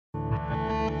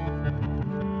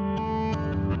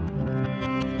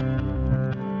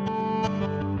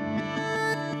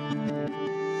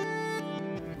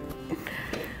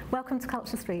Welcome to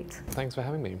Culture Street. Thanks for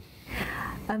having me.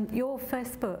 Your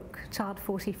first book, Child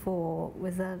 44,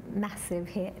 was a massive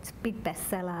hit, big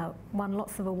bestseller, won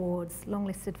lots of awards,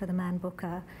 longlisted for the Man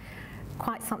Booker.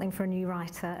 Quite something for a new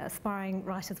writer. Aspiring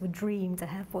writers would dream to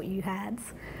have what you had.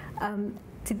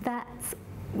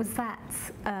 Was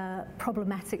that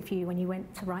problematic for you when you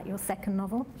went to write your second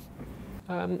novel?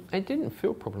 It didn't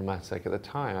feel problematic at the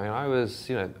time. I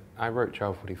mean, I wrote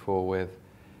Child 44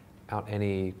 without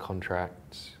any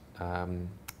contract,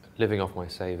 living off my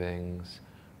savings,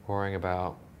 worrying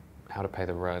about how to pay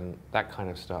the rent, that kind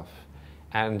of stuff.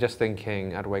 And just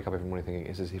thinking, I'd wake up every morning thinking,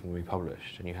 is this even going to be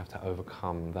published? And you have to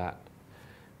overcome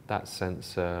that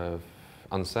sense of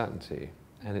uncertainty.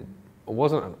 And it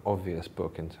wasn't an obvious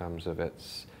book in terms of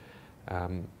its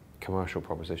commercial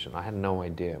proposition. I had no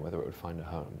idea whether it would find a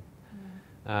home.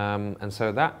 And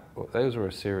so those were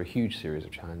a huge series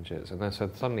of challenges. And then so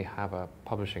suddenly have a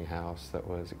publishing house that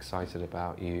was excited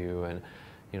about you and,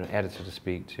 editor to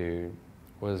speak to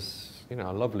was,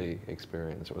 a lovely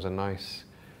experience. It was a nice,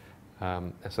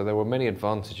 so there were many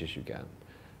advantages you get.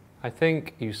 I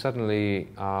think you suddenly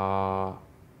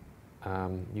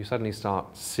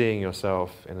start seeing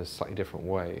yourself in a slightly different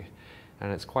way.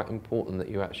 And it's quite important that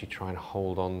you actually try and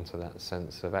hold on to that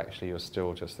sense of actually you're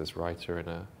still just this writer in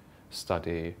a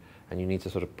study, and you need to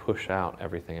sort of push out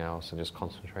everything else and just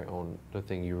concentrate on the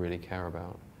thing you really care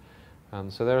about.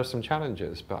 So there are some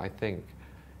challenges, but I think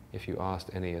if you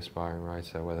asked any aspiring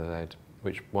writer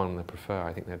which one they prefer,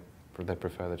 I think they'd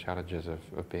prefer the challenges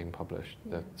of being published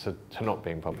to not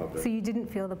being published. So you didn't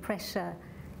feel the pressure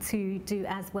to do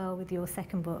as well with your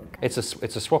second book? It's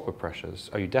a swap of pressures.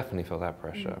 Oh, you definitely feel that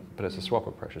pressure, but it's a swap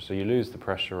of pressure. So you lose the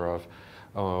pressure of,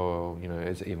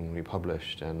 is it even going to be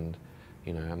published? And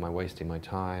am I wasting my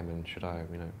time? And should I,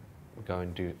 go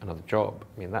and do another job?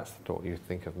 I mean, that's the thought you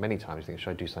think of many times. You think,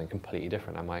 should I do something completely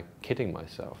different? Am I kidding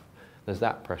myself? There's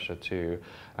that pressure too.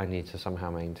 I need to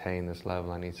somehow maintain this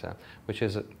level. Which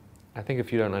is, I think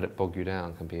if you don't let it bog you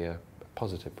down, can be a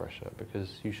positive pressure,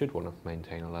 because you should want to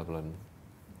maintain a level. And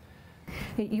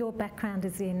your background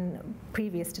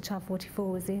previous to Child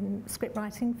 44, was in script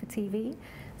writing for TV.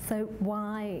 So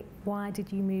why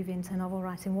did you move into novel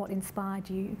writing? What inspired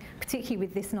you, particularly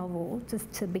with this novel,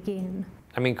 just to begin?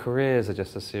 I mean, careers are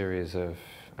just a series of,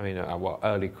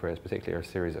 early careers particularly are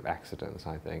a series of accidents,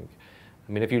 I think.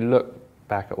 I mean, if you look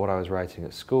back at what I was writing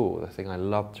at school, the thing I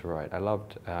loved to write, I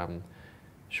loved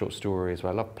short stories, but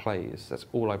I loved plays. That's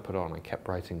all I put on. I kept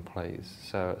writing plays.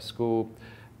 So at school,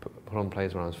 put on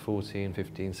plays when I was 14,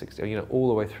 15, 16, all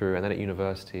the way through. And then at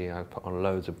university, I put on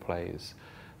loads of plays.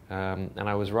 And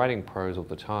I was writing prose all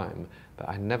the time, but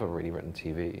I'd never really written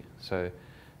TV. So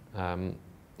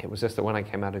it was just that when I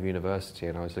came out of university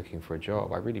and I was looking for a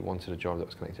job, I really wanted a job that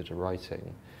was connected to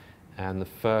writing. And the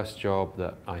first job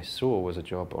that I saw was a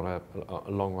job on a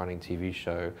long-running TV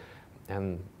show,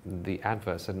 and the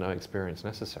advert said no experience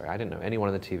necessary. I didn't know anyone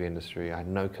in the TV industry, I had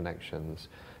no connections.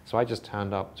 So I just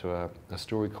turned up to a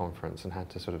story conference and had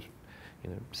to sort of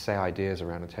say ideas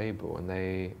around a table, and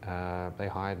they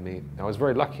hired me. I was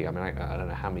very lucky. I mean, I don't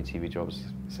know how many TV jobs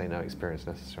say no experience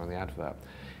necessary on the advert,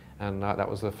 and that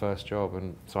was the first job.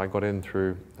 And so I got in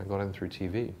through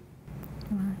TV.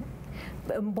 Right.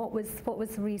 But what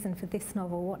was the reason for this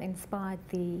novel? What inspired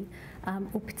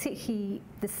or particularly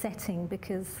the setting?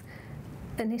 Because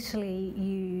initially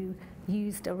you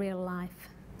used a real life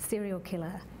serial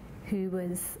killer who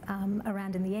was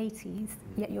around in the 80s,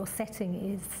 yet your setting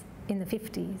is in the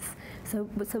 50s. So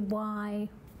why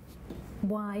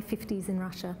 50s in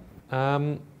Russia?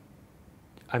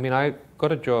 I mean, I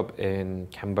got a job in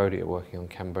Cambodia, working on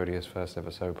Cambodia's first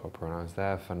ever soap opera, and I was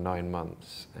there for 9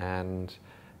 months. And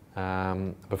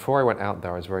before I went out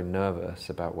there, I was very nervous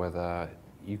about whether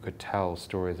you could tell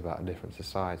stories about a different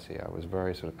society. I was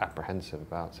very sort of apprehensive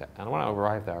about it. And when I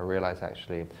arrived there, I realized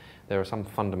actually there are some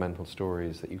fundamental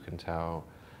stories that you can tell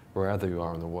wherever you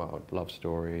are in the world. Love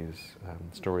stories,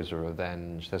 stories of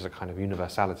revenge. There's a kind of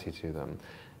universality to them.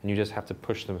 And you just have to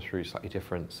push them through slightly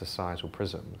different societal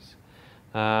prisms.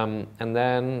 And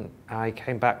then I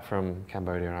came back from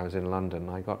Cambodia and I was in London.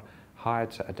 I got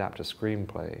hired to adapt a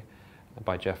screenplay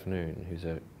by Jeff Noon, who's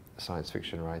a science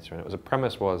fiction writer. And the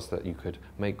premise was that you could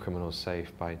make criminals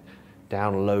safe by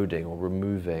downloading or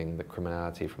removing the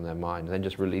criminality from their mind and then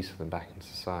just release them back into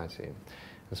society.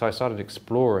 And so I started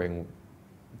exploring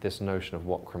this notion of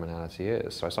what criminality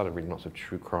is. So I started reading lots of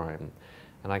true crime.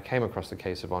 And I came across the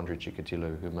case of Andrei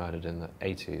Chikatilo, who murdered in the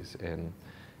 80s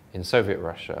in Soviet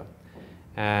Russia.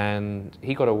 And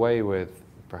he got away with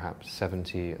perhaps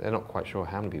 70, they're not quite sure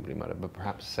how many people he murdered, but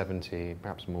perhaps 70,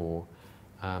 perhaps more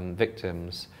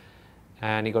victims.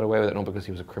 And he got away with it not because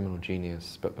he was a criminal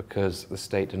genius, but because the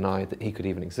state denied that he could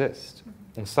even exist.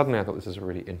 And suddenly I thought this is a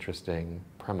really interesting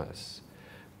premise.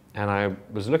 And I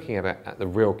was looking at it at the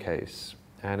real case,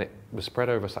 and it was spread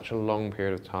over such a long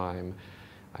period of time.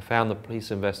 I found the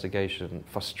police investigation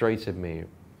frustrated me.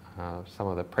 Some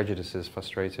of the prejudices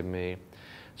frustrated me.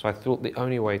 So I thought the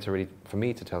only way to for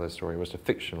me to tell this story was to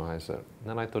fictionalize it. And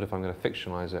then I thought, if I'm going to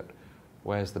fictionalize it,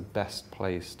 where's the best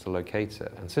place to locate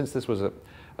it? And since this was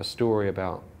a story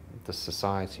about the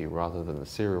society rather than the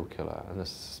serial killer, and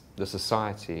the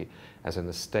society as in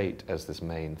the state as this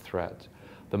main threat,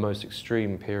 the most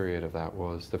extreme period of that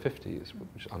was the 50s,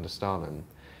 which under Stalin.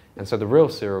 And so the real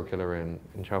serial killer in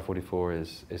Child 44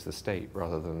 is the state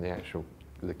rather than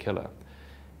the killer.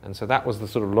 And so that was the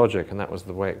sort of logic, and that was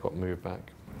the way it got moved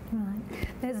back. Right.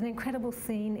 There's an incredible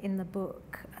scene in the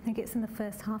book, I think it's in the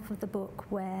first half of the book,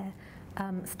 where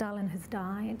Stalin has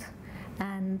died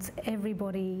and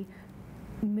everybody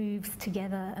moves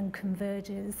together and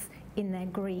converges in their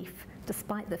grief,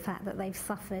 despite the fact that they've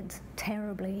suffered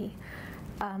terribly.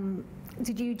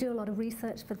 Did you do a lot of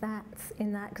research for that,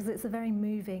 because it's a very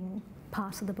moving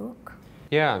part of the book?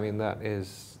 Yeah, I mean, that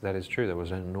is true. There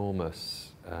was an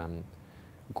enormous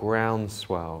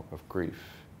groundswell of grief.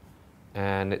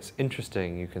 And it's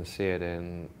interesting, you can see it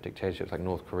in dictatorships like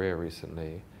North Korea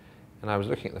recently. And I was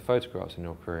looking at the photographs in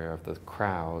North Korea of the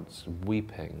crowds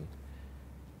weeping.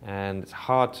 And it's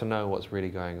hard to know what's really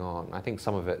going on. I think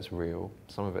some of it's real,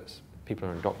 some of it's people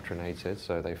are indoctrinated,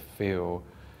 so they feel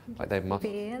like they must...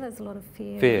 Fear, there's a lot of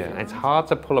fear. Fear, and it's hard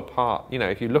to pull apart. You know,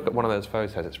 if you look at one of those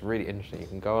photos, it's really interesting. You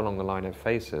can go along the line of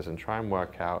faces and try and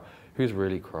work out who's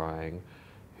really crying,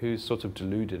 who's sort of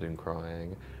deluded in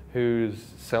crying,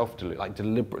 who's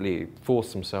deliberately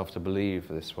forced themselves to believe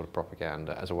this sort of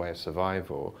propaganda as a way of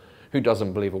survival, who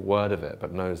doesn't believe a word of it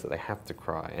but knows that they have to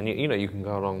cry. And you know, you can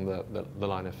go along the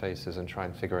line of faces and try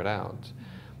and figure it out.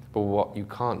 But what you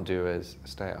can't do is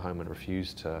stay at home and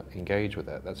refuse to engage with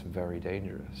it. That's very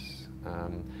dangerous.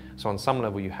 So on some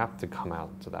level you have to come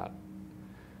out to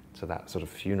that sort of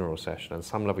funeral session. On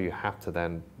some level you have to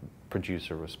then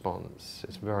produce a response.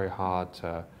 It's very hard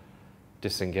to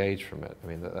disengage from it. I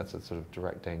mean, that's a sort of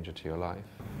direct danger to your life.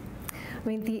 I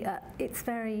mean,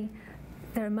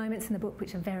 there are moments in the book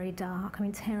which are very dark. I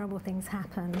mean, terrible things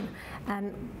happen,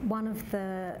 and one of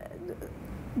the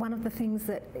things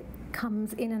that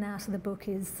comes in and out of the book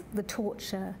is the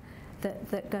torture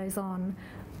that goes on,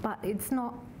 but it's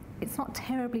not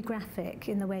terribly graphic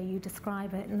in the way you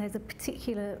describe it. And there's a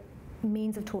particular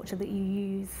means of torture that you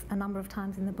use a number of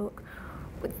times in the book.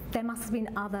 There must have been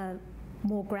other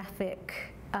more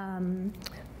graphic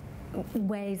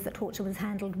ways that torture was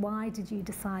handled. Why did you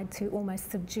decide to almost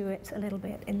subdue it a little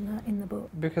bit in the book?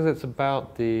 Because it's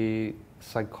about the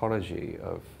psychology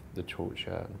of the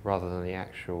torture rather than the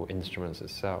actual instruments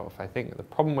itself. I think the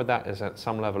problem with that is at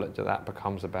some level that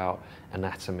becomes about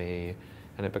anatomy,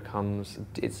 and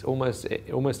it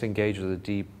almost engages with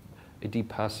it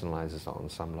depersonalizes it on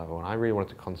some level. And I really wanted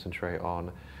to concentrate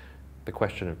on the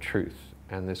question of truth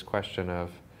and this question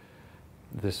of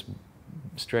this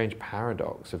strange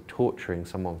paradox of torturing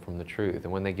someone from the truth,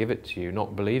 and when they give it to you,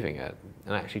 not believing it,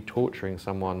 and actually torturing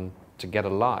someone to get a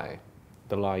lie,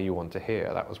 the lie you want to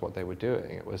hear. That was what they were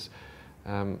doing. It was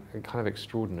kind of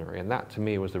extraordinary, and that to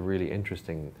me was the really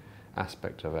interesting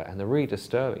aspect of it, and the really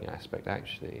disturbing aspect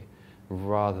actually,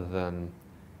 rather than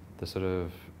the sort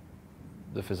of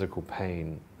the physical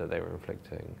pain that they were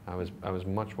inflicting. I was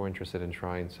much more interested in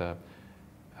trying to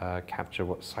capture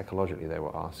what psychologically they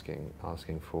were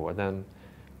asking for, and then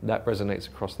that resonates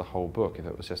across the whole book. If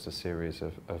it was just a series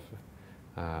of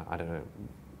I don't know,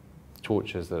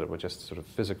 tortures that were just sort of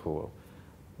physical,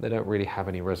 they don't really have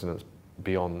any resonance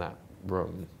beyond that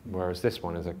room. Whereas this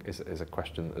one is a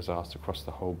question that is asked across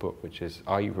the whole book, which is,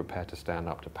 are you prepared to stand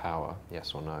up to power,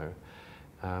 yes or no?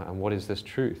 And what is this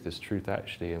truth? This truth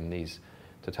actually in these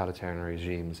totalitarian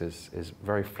regimes is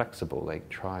very flexible. They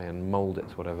try and mold it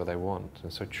to whatever they want.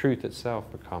 And so truth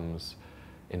itself becomes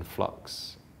in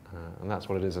flux. And that's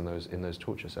what it is in those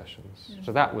torture sessions.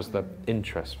 So that was the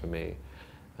interest for me,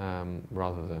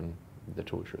 rather than the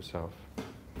torture itself.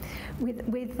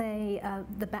 With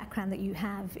the background that you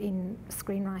have in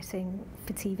screenwriting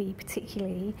for TV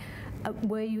particularly,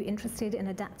 were you interested in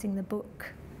adapting the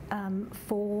book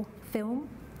for film?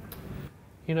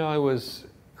 You know, I was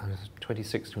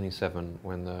 26, 27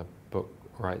 when the book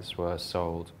rights were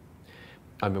sold.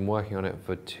 I've been working on it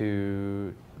for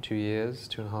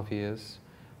 2.5 years,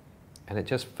 and it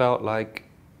just felt like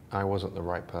I wasn't the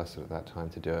right person at that time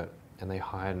to do it. And they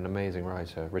hired an amazing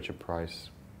writer, Richard Price,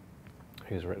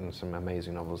 who's written some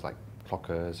amazing novels like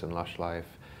Clockers and Lush Life.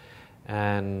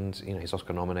 And he's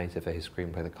Oscar nominated for his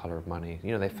screenplay, The Colour of Money.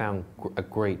 They found a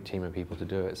great team of people to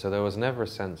do it. So there was never a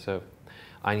sense of,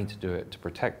 I need to do it to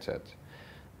protect it.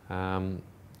 And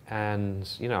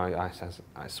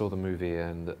I saw the movie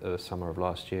in the summer of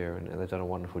last year, and they've done a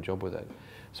wonderful job with it.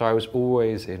 So I was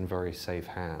always in very safe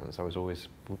hands. I was always,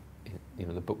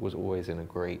 the book was always in a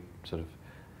great sort of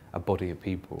a body of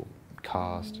people.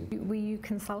 Cast. Were you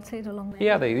consulted along the way?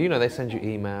 Yeah, they send you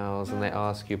emails and they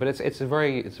ask you, but it's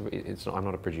not. I'm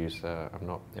not a producer.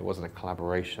 It wasn't a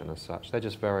collaboration as such. They're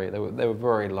just they were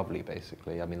very lovely,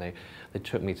 basically. I mean, they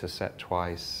took me to set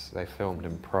twice. They filmed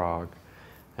in Prague,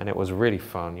 and it was really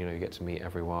fun. You get to meet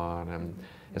everyone, and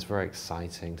it's very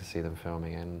exciting to see them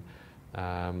filming.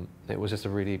 And it was just a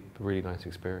really, really nice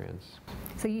experience.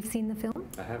 So you've seen the film?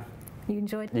 I have. You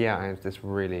enjoyed it? Yeah, it's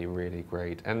really, really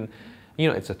great. And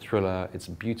it's a thriller, it's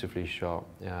beautifully shot.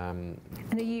 And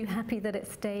are you happy that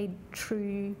it stayed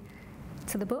true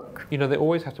to the book? They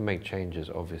always have to make changes,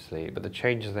 obviously, but the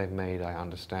changes they've made I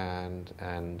understand,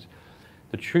 and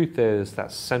the truth is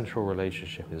that central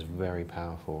relationship is very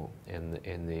powerful in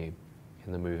the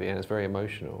movie, and it's very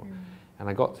emotional. And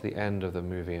I got to the end of the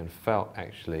movie and felt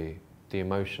actually the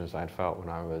emotions I'd felt when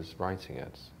I was writing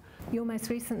it. Your most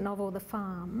recent novel, The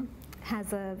Farm,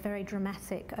 has a very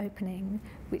dramatic opening,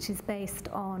 which is based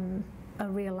on a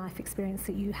real life experience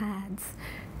that you had.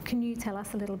 Can you tell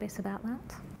us a little bit about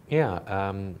that?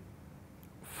 Yeah,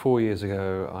 4 years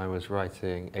ago I was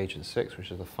writing Agent 6,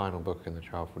 which is the final book in the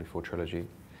Child 44 trilogy,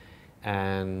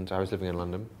 and I was living in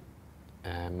London,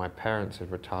 and my parents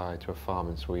had retired to a farm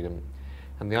in Sweden,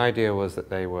 and the idea was that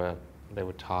they were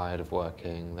tired of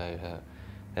working,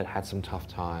 they'd had some tough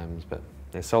times, but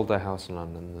they sold their house in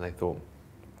London and they thought,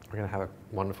 we're going to have a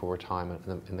wonderful retirement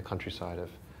in the countryside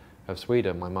of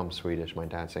Sweden. My mum's Swedish, my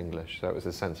dad's English, so it was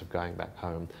a sense of going back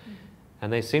home.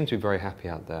 And they seemed to be very happy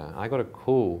out there. I got a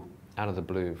call out of the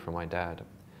blue from my dad,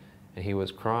 and he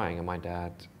was crying, and my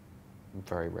dad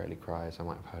very rarely cries. I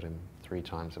might have heard him 3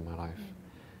 times in my life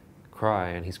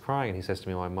cry, and he's crying, and he says to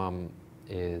me, my mum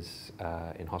is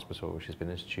in hospital, she's been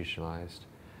institutionalized,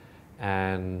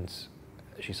 and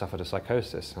she suffered a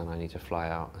psychosis, and I need to fly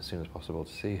out as soon as possible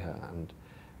to see her. And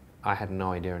I had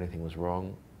no idea anything was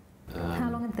wrong. How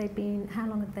long had they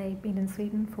been in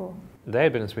Sweden for? They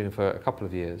had been in Sweden for a couple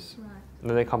of years. Right. And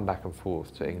then they come back and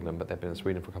forth to England, but they'd been in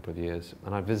Sweden for a couple of years,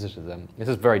 and I visited them. This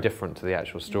is very different to the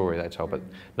actual story they told, but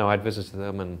no, I'd visited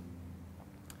them, and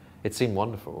it seemed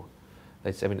wonderful.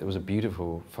 It was a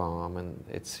beautiful farm, and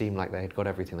it seemed like they had got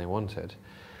everything they wanted.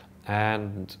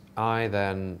 And I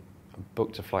then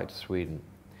booked a flight to Sweden.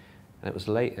 And it was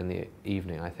late in the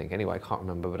evening, I think. Anyway, I can't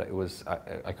remember, but it was,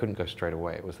 I couldn't go straight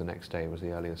away. It was the next day, it was the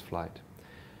earliest flight.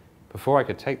 Before I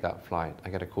could take that flight, I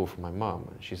get a call from my mum.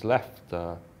 She's left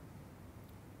the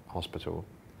hospital.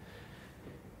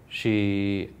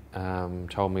 She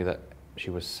told me that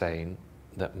she was sane,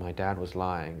 that my dad was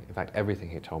lying. In fact, everything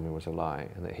he told me was a lie,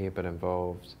 and that he had been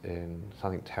involved in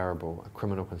something terrible, a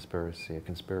criminal conspiracy, a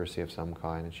conspiracy of some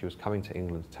kind, and she was coming to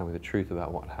England to tell me the truth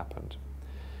about what happened.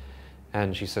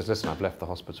 And she says, listen, I've left the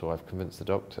hospital, I've convinced the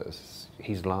doctors,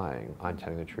 he's lying, I'm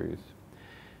telling the truth.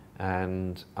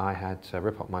 And I had to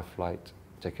rip up my flight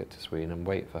ticket to Sweden and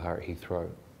wait for her at Heathrow.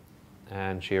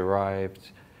 And she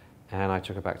arrived, and I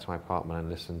took her back to my apartment and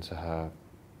listened to her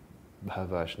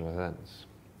version of events.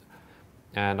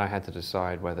 And I had to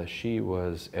decide whether she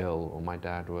was ill or my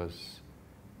dad was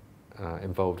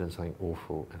involved in something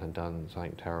awful and had done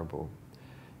something terrible.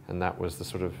 And that's the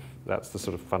sort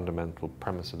of fundamental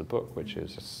premise of the book, which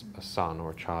is a son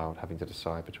or a child having to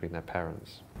decide between their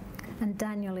parents. And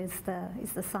Daniel is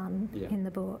the son in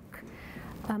the book.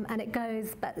 And it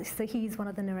goes back, so he's one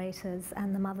of the narrators,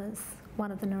 and the mother's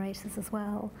one of the narrators as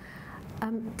well. I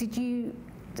mean,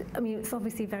 it's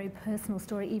obviously a very personal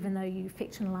story, even though you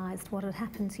fictionalised what had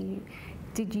happened to you.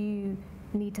 Did you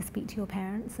need to speak to your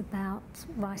parents about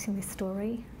writing this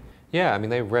story? Yeah, I mean,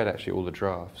 they read actually all the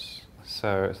drafts.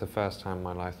 So it's the first time in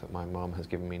my life that my mum has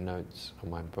given me notes on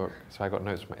my book. So I got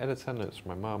notes from my editor, notes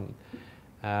from my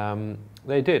mum.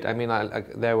 They did. I mean,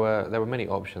 there were many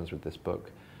options with this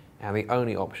book, and the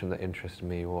only option that interested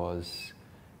me was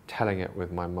telling it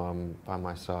with my mum by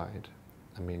my side.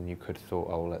 I mean, you could have thought,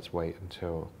 oh, let's wait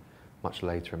until much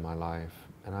later in my life.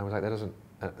 And I was like, that doesn't,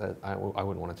 I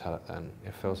wouldn't want to tell it then.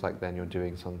 It feels like then you're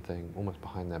doing something almost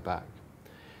behind their back.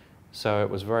 So it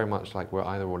was very much like we're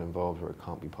either all involved or it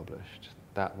can't be published.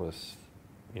 That was,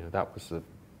 that was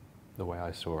the way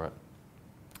I saw it.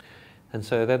 And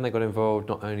so then they got involved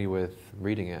not only with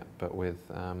reading it, but with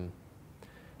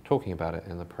talking about it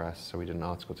in the press. So we did an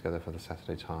article together for the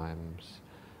Saturday Times,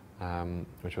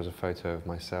 which was a photo of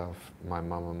myself, my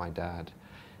mum and my dad.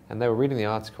 And they were reading the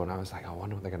article, and I was like, I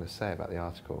wonder what they're going to say about the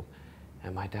article.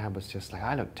 And my dad was just like,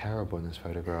 I look terrible in this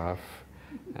photograph.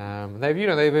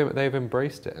 They've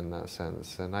embraced it in that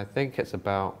sense, and I think it's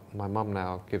about, my mum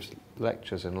now gives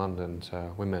lectures in London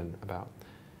to women about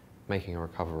making a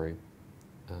recovery.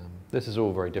 This is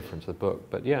all very different to the book,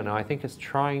 but yeah, no, I think it's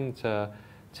trying to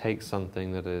take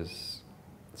something that is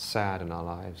sad in our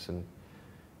lives and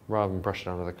rather than brush it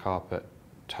under the carpet,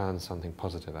 turn something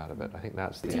positive out of it. I think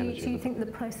that's the energy. Do you think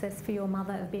the process for your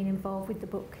mother of being involved with the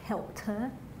book helped her?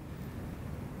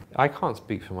 I can't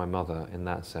speak for my mother in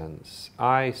that sense.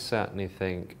 I certainly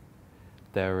think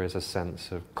there is a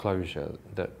sense of closure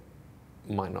that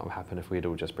might not have happened if we had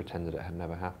all just pretended it had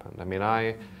never happened. I mean,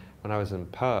 when I was in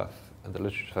Perth at the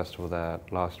Literature Festival there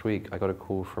last week, I got a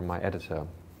call from my editor.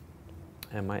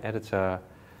 And my editor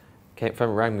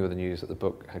rang me with the news that the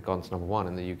book had gone to #1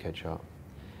 in the UK chart.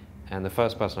 And the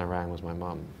first person I rang was my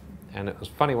mum. And it was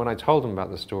funny, when I told them about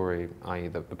the story, i.e.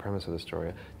 the premise of the story,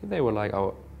 I think they were like,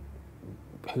 oh,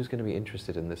 who's going to be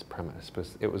interested in this premise?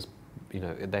 Because it was,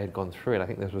 they had gone through it. I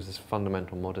think there was this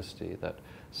fundamental modesty that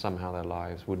somehow their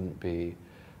lives wouldn't be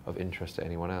of interest to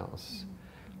anyone else.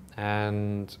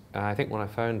 And I think when I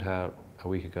phoned her a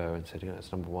week ago and said, it's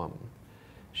 #1,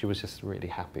 she was just really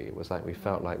happy. It was like we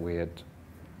felt like we had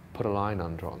put a line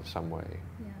under it in some way.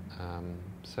 Yeah.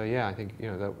 So yeah, I think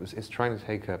it's trying to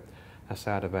take a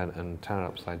sad event and turn it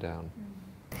upside down.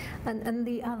 And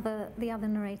the other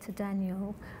narrator,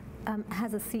 Daniel,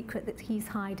 has a secret that he's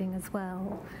hiding as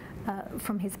well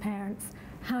from his parents.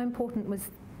 How important was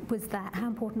that? How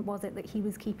important was it that he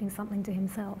was keeping something to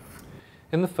himself?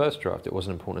 In the first draft, it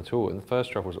wasn't important at all. In the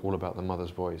first draft, it was all about the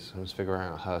mother's voice. It was figuring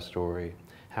out her story,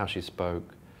 how she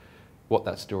spoke, what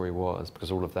that story was,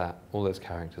 because all those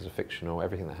characters are fictional.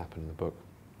 Everything that happened in the book,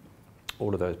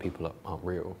 all of those people aren't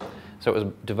real. So it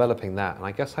was developing that, and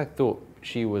I guess I thought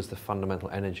she was the fundamental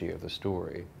energy of the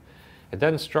story. It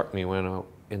then struck me when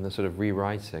in the sort of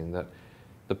rewriting that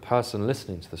the person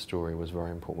listening to the story was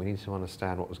very important. We needed to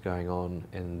understand what was going on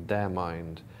in their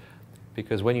mind,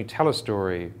 because when you tell a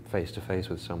story face to face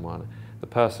with someone, the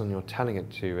person you're telling it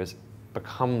to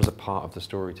becomes a part of the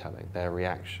storytelling. Their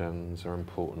reactions are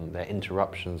important, their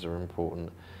interruptions are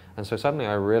important. And so suddenly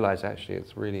I realized actually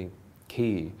it's really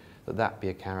key that be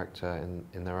a character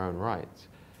in their own right.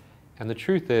 And the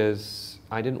truth is,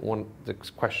 I didn't want the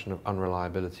question of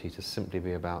unreliability to simply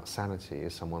be about sanity.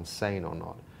 Is someone sane or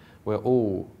not? We're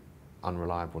all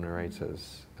unreliable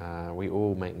narrators. We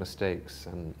all make mistakes,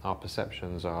 and our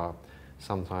perceptions are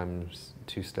sometimes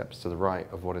 2 steps to the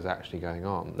right of what is actually going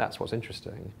on. That's what's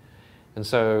interesting. And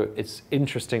so it's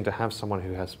interesting to have someone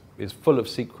who is full of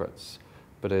secrets,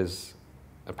 but is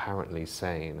apparently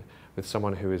sane, with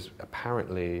someone who is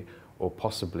apparently or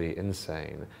possibly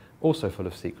insane, also full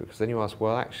of secrets. Because then you ask,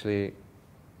 well, actually,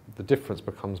 the difference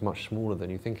becomes much smaller than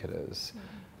you think it is.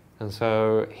 And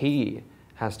so he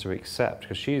has to accept,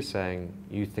 because she's saying,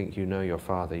 you think you know your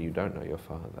father, you don't know your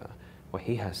father. Well,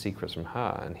 he has secrets from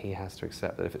her, and he has to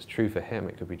accept that if it's true for him,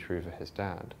 it could be true for his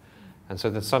dad. And so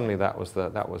then suddenly that was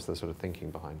the sort of thinking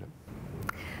behind it.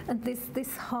 And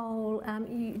this whole,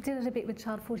 you did it a bit with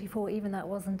Child 44, even though it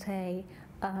wasn't a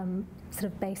sort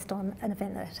of based on an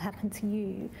event that had happened to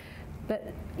you,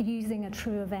 but using a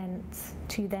true event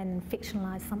to then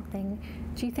fictionalise something.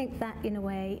 Do you think that in a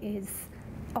way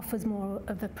offers more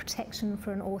of a protection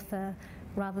for an author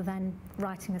rather than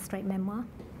writing a straight memoir?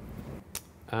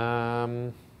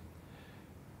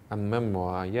 A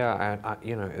memoir, yeah,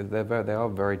 they are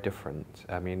very different.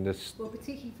 I mean, well,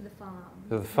 particularly for the farm.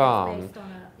 For the farm.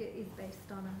 It is based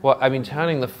on a... Well, I mean,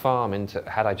 turning the farm into,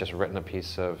 had I just written a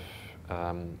piece of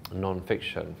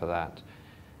non-fiction for that,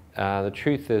 the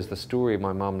truth is the story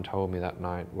my mum told me that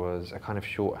night was a kind of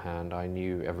shorthand. I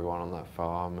knew everyone on that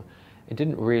farm. It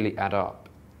didn't really add up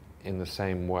in the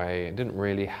same way. It didn't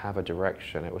really have a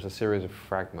direction. It was a series of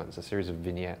fragments, a series of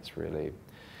vignettes, really.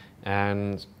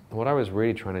 And what I was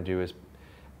really trying to do is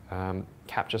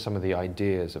capture some of the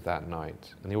ideas of that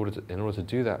night. And in order to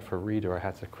do that for a reader, I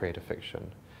had to create a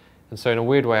fiction. And so in a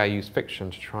weird way, I used fiction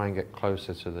to try and get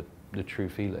closer to the true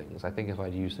feelings. I think if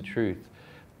I'd used the truth,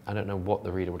 I don't know what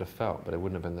the reader would have felt, but it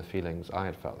wouldn't have been the feelings I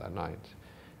had felt that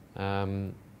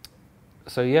night.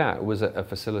 So yeah, it was a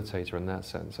facilitator in that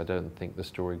sense. I don't think the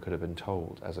story could have been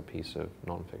told as a piece of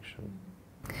non-fiction.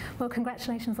 Well,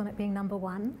 congratulations on it being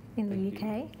 #1 in the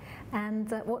UK.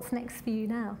 And what's next for you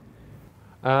now?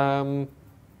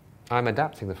 I'm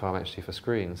adapting The Farm actually for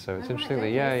screen, so it's interesting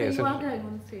that So you are going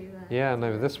on to. Yeah,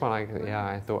 no, this one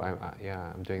I thought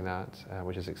I'm doing that,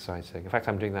 which is exciting. In fact,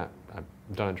 I'm doing that. I've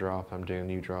done a draft. I'm doing a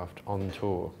new draft on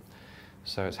tour,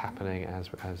 so it's happening as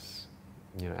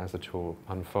you know, as the tour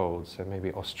unfolds. So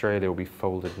maybe Australia will be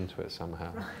folded into it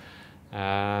somehow. So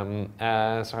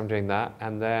I'm doing that,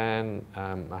 and then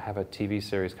I have a TV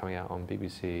series coming out on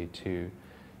BBC Two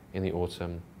in the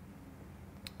autumn,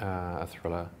 a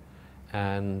thriller,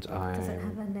 and Does it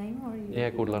have a name, or are you? Yeah,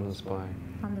 called London Spy.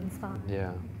 London Spy.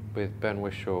 Yeah, with Ben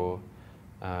Whishaw,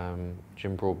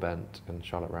 Jim Broadbent, and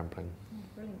Charlotte Rampling. Oh,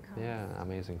 brilliant cast. Yeah,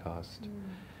 amazing cast.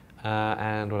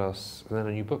 And what else? And then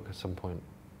a new book at some point,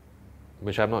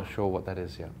 which I'm not sure what that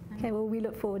is yet. Okay, well, we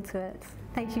look forward to it.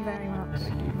 Thank you very much.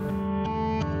 Thank you.